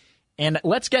unit. And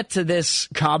let's get to this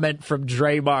comment from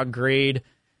Draymond Green.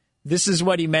 This is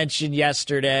what he mentioned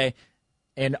yesterday,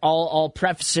 and I'll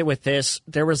preface it with this.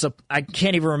 There was I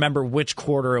can't even remember which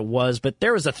quarter it was, but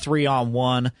there was a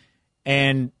 3-on-1,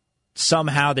 and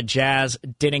somehow the Jazz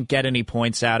didn't get any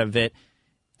points out of it.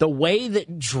 The way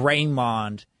that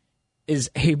Draymond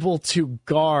is able to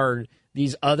guard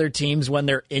these other teams when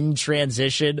they're in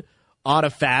transition on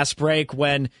a fast break,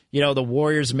 when the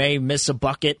Warriors may miss a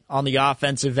bucket on the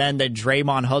offensive end, that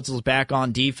Draymond hustles back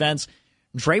on defense.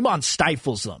 Draymond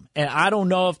stifles them. And I don't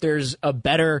know if there's a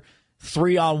better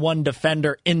 3-on-1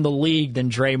 defender in the league than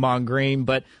Draymond Green,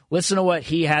 but listen to what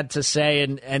he had to say,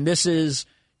 and this is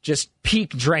just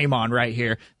peak Draymond right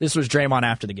here. This was Draymond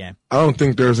after the game. I don't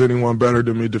think there's anyone better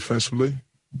than me defensively.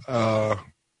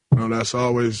 That's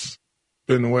always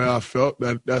been the way I felt.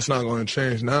 That's not going to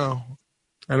change now.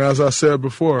 And as I said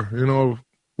before,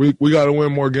 we got to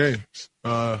win more games.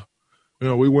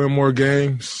 We win more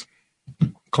games,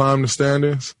 climb the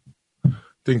standings. I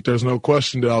think there's no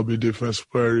question that I'll be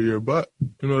Defensive Player of the Year, but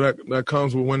that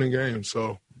comes with winning games.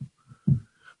 So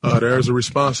there's a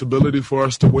responsibility for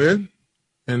us to win,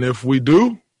 and if we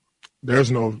do,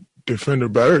 there's no defender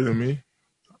better than me.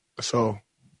 So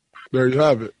there you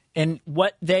have it. And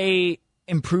what they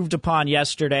improved upon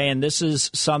yesterday, and this is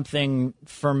something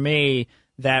for me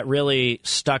that really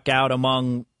stuck out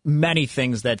among many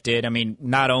things that did. I mean,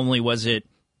 not only was it,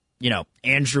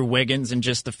 Andrew Wiggins and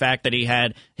just the fact that he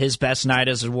had his best night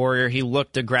as a Warrior, he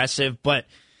looked aggressive, but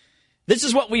this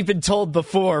is what we've been told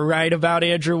before, right, about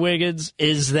Andrew Wiggins,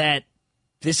 is that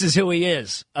this is who he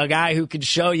is, a guy who can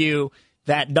show you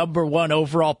that number one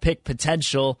overall pick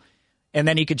potential, and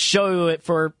then he could show you it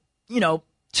for,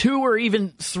 2 or even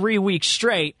 3 weeks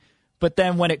straight, but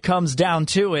then when it comes down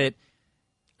to it,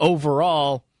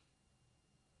 overall,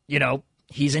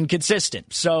 he's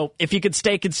inconsistent. So if you could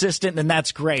stay consistent, then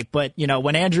that's great. But,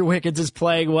 when Andrew Wiggins is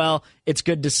playing well, it's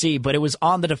good to see. But it was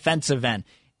on the defensive end.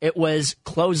 It was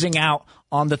closing out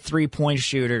on the three-point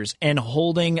shooters and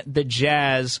holding the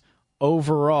Jazz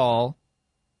overall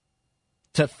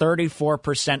to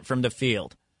 34% from the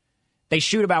field. They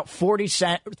shoot about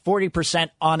 40%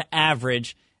 on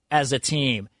average as a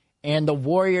team. And the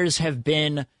Warriors have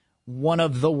been one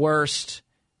of the worst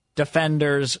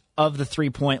defenders of the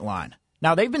three-point line.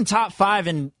 Now, they've been top 5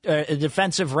 in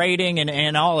defensive rating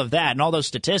and all of that and all those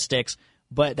statistics,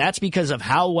 but that's because of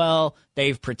how well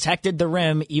they've protected the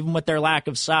rim, even with their lack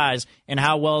of size, and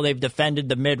how well they've defended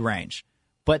the mid-range.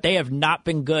 But they have not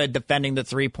been good defending the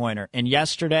three-pointer. And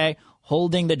yesterday,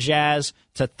 holding the Jazz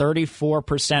to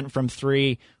 34% from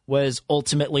three was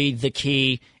ultimately the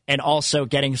key, and also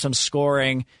getting some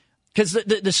scoring. Because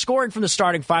the scoring from the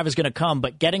starting 5 is going to come,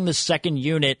 but getting the second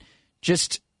unit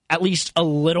just at least a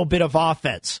little bit of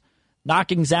offense,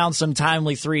 knocking down some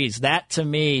timely threes, that to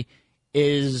me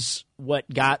is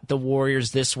what got the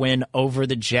Warriors this win over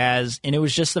the Jazz. And it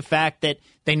was just the fact that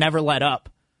they never let up.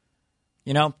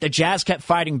 the Jazz kept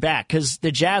fighting back because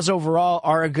the Jazz overall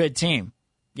are a good team.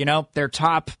 They're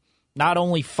top not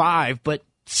only 5, but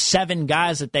 7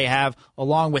 guys that they have,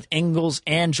 along with Ingles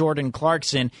and Jordan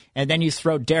Clarkson, and then you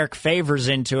throw Derek Favors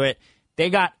into it. They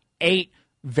got 8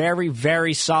 very,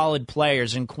 very solid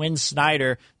players, and Quinn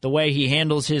Snyder, the way he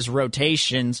handles his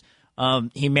rotations,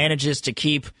 he manages to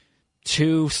keep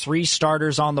 2-3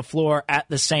 starters on the floor at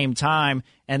the same time,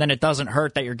 and then it doesn't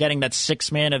hurt that you're getting that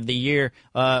 6th man of the year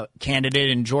candidate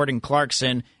in Jordan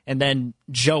Clarkson, and then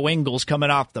Joe Ingles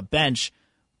coming off the bench.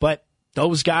 But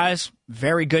those guys,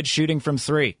 very good shooting from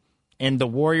 3. And the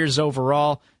Warriors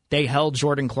overall, they held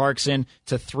Jordan Clarkson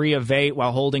to 3 of 8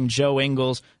 while holding Joe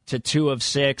Ingles to 2 of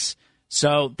 6.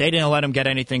 So they didn't let him get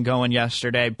anything going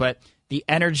yesterday. But the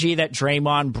energy that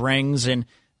Draymond brings and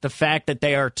the fact that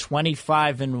they are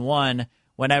 25-1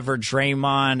 whenever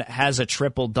Draymond has a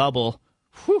triple-double,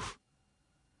 whew.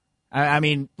 I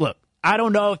mean, look, I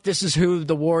don't know if this is who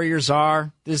the Warriors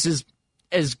are. This is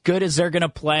as good as they're going to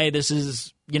play. This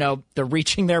is, they're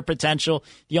reaching their potential.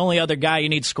 The only other guy you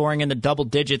need scoring in the double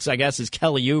digits, I guess, is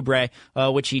Kelly Oubre,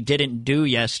 which he didn't do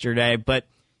yesterday. But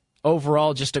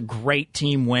overall, just a great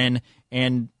team win.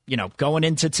 And, going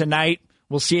into tonight,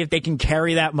 we'll see if they can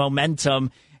carry that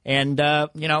momentum. And,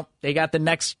 they got the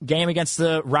next game against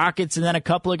the Rockets and then a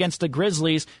couple against the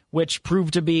Grizzlies, which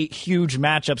proved to be huge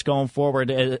matchups going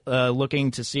forward,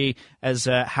 looking to see as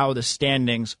how the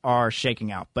standings are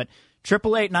shaking out. But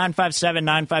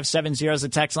 888-957-9570 is the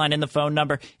text line and the phone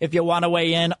number. If you want to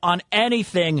weigh in on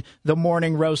anything the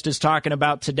Morning Roast is talking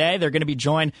about today, they're going to be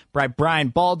joined by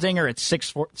Brian Baldinger at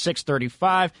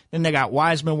 6:35. Then they got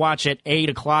Wiseman Watch at 8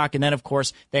 o'clock. And then, of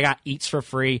course, they got Eats for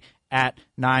Free at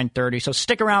 9:30. So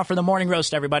stick around for the Morning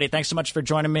Roast, everybody. Thanks so much for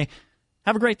joining me.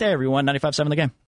 Have a great day, everyone. 95.7 The Game.